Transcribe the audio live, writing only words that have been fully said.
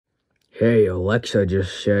Hey, Alexa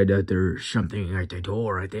just said that there's something at the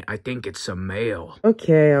door. I think it's some mail.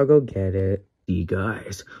 Okay, I'll go get it. See,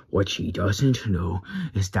 guys, what she doesn't know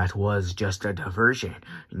is that was just a diversion.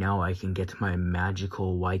 Now I can get my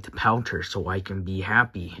magical white powder so I can be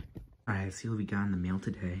happy. Alright, let's see what we got in the mail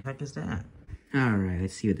today. What the heck is that? Alright,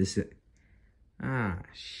 let's see what this is. Ah,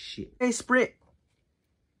 shit. Hey, Sprint!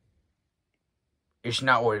 It's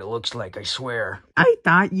not what it looks like, I swear. I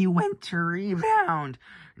thought you went to rebound.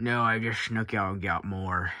 No, I just snuck out and got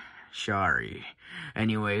more. Sorry.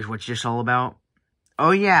 Anyways, what's this all about?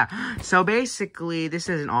 Oh, yeah. So, basically, this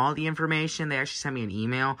isn't all the information. They actually sent me an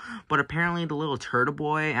email. But apparently, the little turtle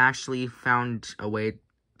boy actually found a way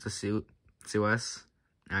to sue us.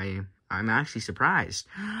 I'm actually surprised.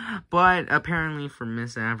 But, apparently, for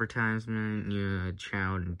misadvertisement,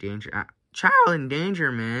 child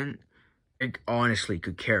endangerment. I honestly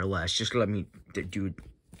could care less. Just let me... Dude,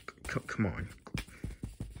 come on.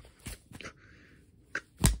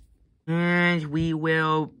 And we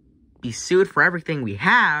will be sued for everything we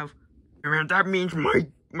have. Man, that means my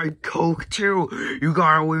coke, too. You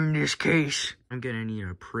gotta win this case. I'm gonna need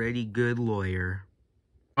a pretty good lawyer.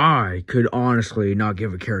 I could honestly not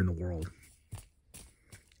give a care in the world.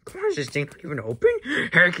 Come on, is this thing not even open?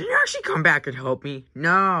 Hey, can you actually come back and help me?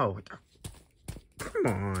 No. Come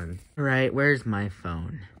on. Right, where's my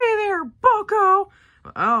phone? Hey there, bucko.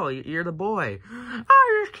 Oh, you're the boy.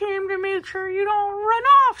 I just came to make sure you don't run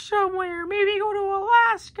off somewhere. Maybe go to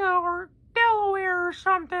Alaska or Delaware or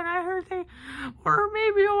something. I heard or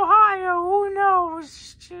maybe Ohio. Who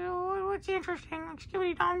knows? What's interesting? Like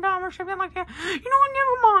Skibidi Dom Dom or something like that. You know what?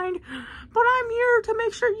 Never mind. But I'm here to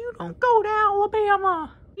make sure you don't go to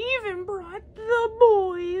Alabama. Even brought the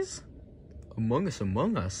boys. Among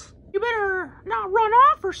Us. You better not run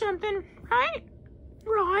off or something, right?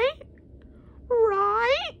 Right?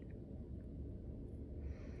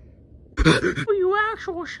 You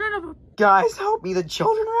actual son of a... Guys, help me. The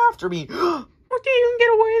children are after me. Okay, you can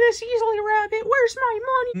get away this easily, Rabbit. Where's my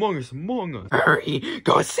money? Among Us. Hurry,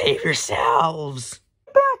 go save yourselves.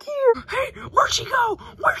 Back here. Hey, where'd she go?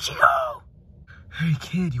 Hey,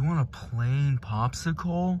 kid, you want a plain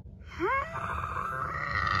popsicle? You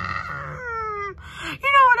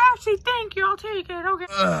know what? Actually, thank you. I'll take it. Okay.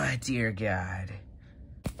 Ugh, dear God.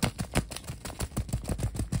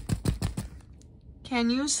 Can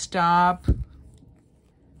you stop?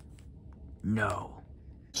 No.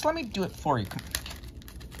 Just let me do it for you.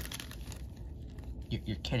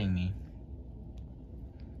 You're kidding me.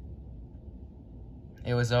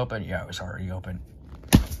 It was open? Yeah, it was already open.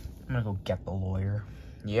 I'm gonna go get the lawyer.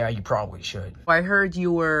 Yeah, you probably should. I heard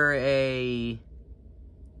you were a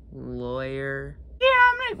lawyer. Yeah,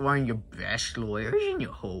 I'm like one of your best lawyers in the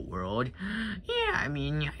whole world. Yeah, I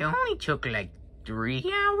mean, I only took like 3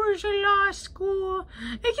 hours of law school.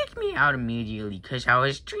 They kicked me out immediately because I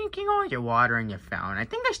was drinking all your water in your fountain. I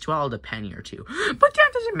think I swallowed a penny or 2, but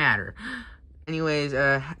that doesn't matter. Anyways,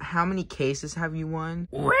 how many cases have you won?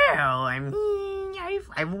 Well, I mean,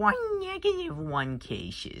 I've won -1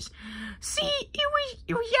 cases. See, it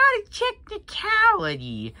was out of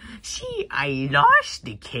technicality. See, I lost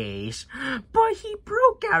the case, but he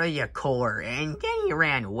broke out of the court and then he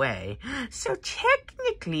ran away. So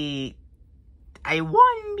technically, I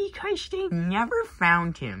won because they never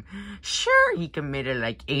found him. Sure, he committed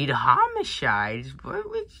like 8 homicides, but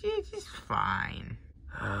it's fine.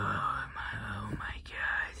 Oh my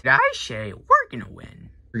God. Did I say we're gonna win?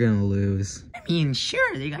 We're gonna lose. I mean,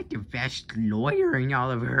 sure, they got the best lawyer in all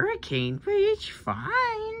of Hurricane, but it's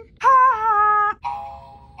fine. Ha ha!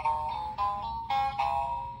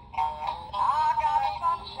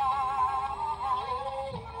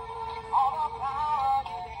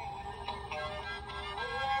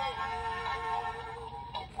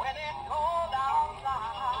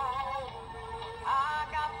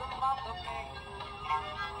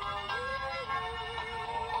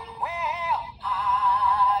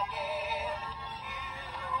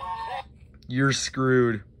 You're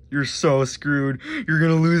screwed. You're so screwed. You're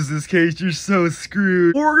gonna lose this case. You're so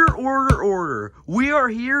screwed. Order. We are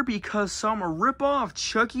here because some rip-off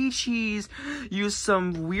Chuck E. Cheese used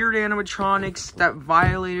some weird animatronics that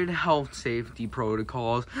violated health safety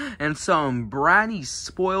protocols, and some bratty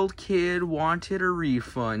spoiled kid wanted a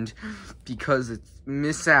refund because it's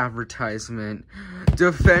misadvertisement.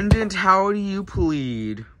 Defendant, how do you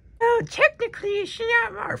plead? No, technically, it's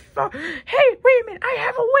not our fault. Hey, wait a minute, I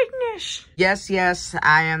have a witness. Yes,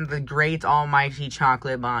 I am the great almighty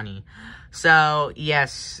Chocolate Bonnie. So,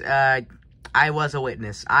 yes, I was a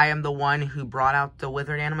witness. I am the one who brought out the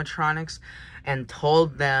withered animatronics and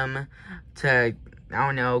told them to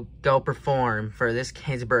Oh no, go perform for this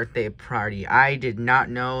kid's birthday party. I did not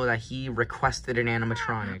know that he requested an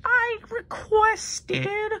animatronic. I requested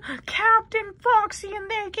Captain Foxy and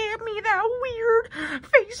they gave me that weird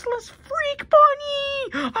faceless freak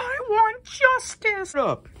bunny. I want justice. Shut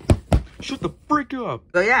up. Shut the freak up.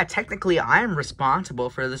 So yeah, technically I'm responsible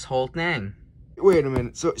for this whole thing. Wait a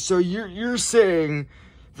minute. So you're saying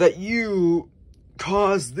that you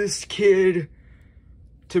caused this kid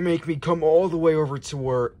to make me come all the way over to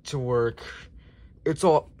work. It's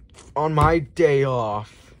all on my day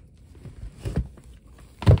off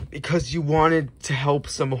because you wanted to help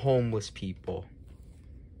some homeless people.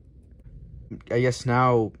 I guess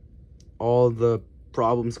now all the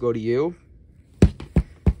problems go to you.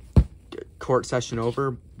 Court session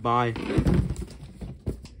over. Bye.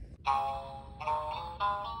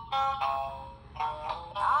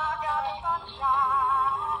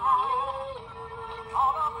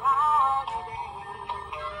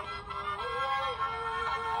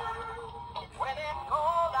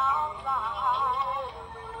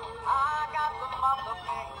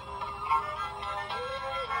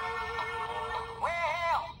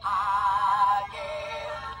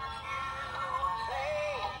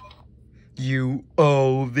 You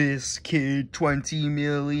owe this kid $20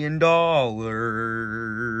 million.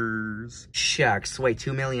 Shucks, wait,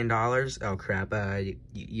 $2 million? Oh crap,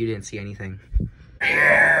 you didn't see anything.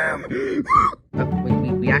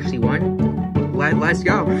 We actually won? Let's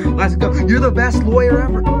go. You're the best lawyer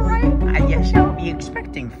ever. All right, I guess I'll be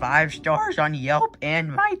expecting 5 stars on Yelp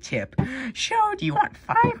and my tip. So, do you want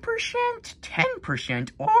 5%,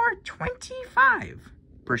 10%, or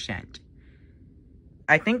 25%?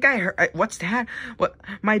 I think I heard, what's that? What,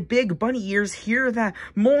 my big bunny ears hear that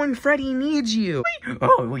Mullen Freddy needs you.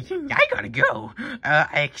 Oh, I gotta go.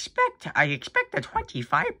 I expect a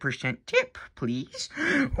 25% tip, please.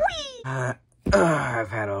 Whee! I've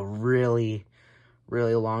had a really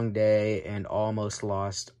long day and almost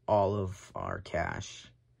lost all of our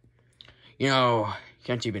cash. You know,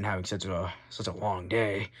 can't you been having such a long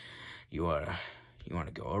day? You wanna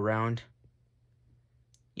go around?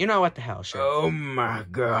 You know what the hell, sure. Oh my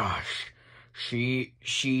gosh. She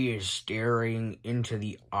is staring into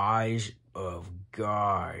the eyes of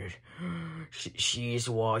God. She's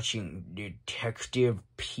watching Detective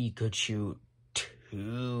Pikachu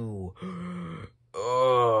 2.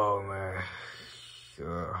 Oh my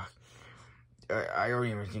God. I don't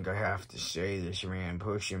even think I have to say this, man.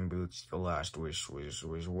 Puss in Boots: The Last Wish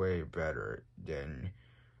was way better than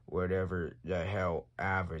whatever the hell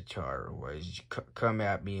Avatar was. Come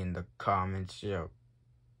at me in the comments.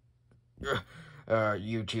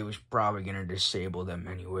 YouTube's probably gonna disable them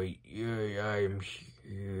anyway.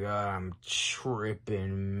 I'm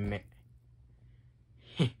tripping.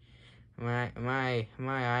 My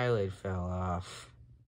eyelid fell off.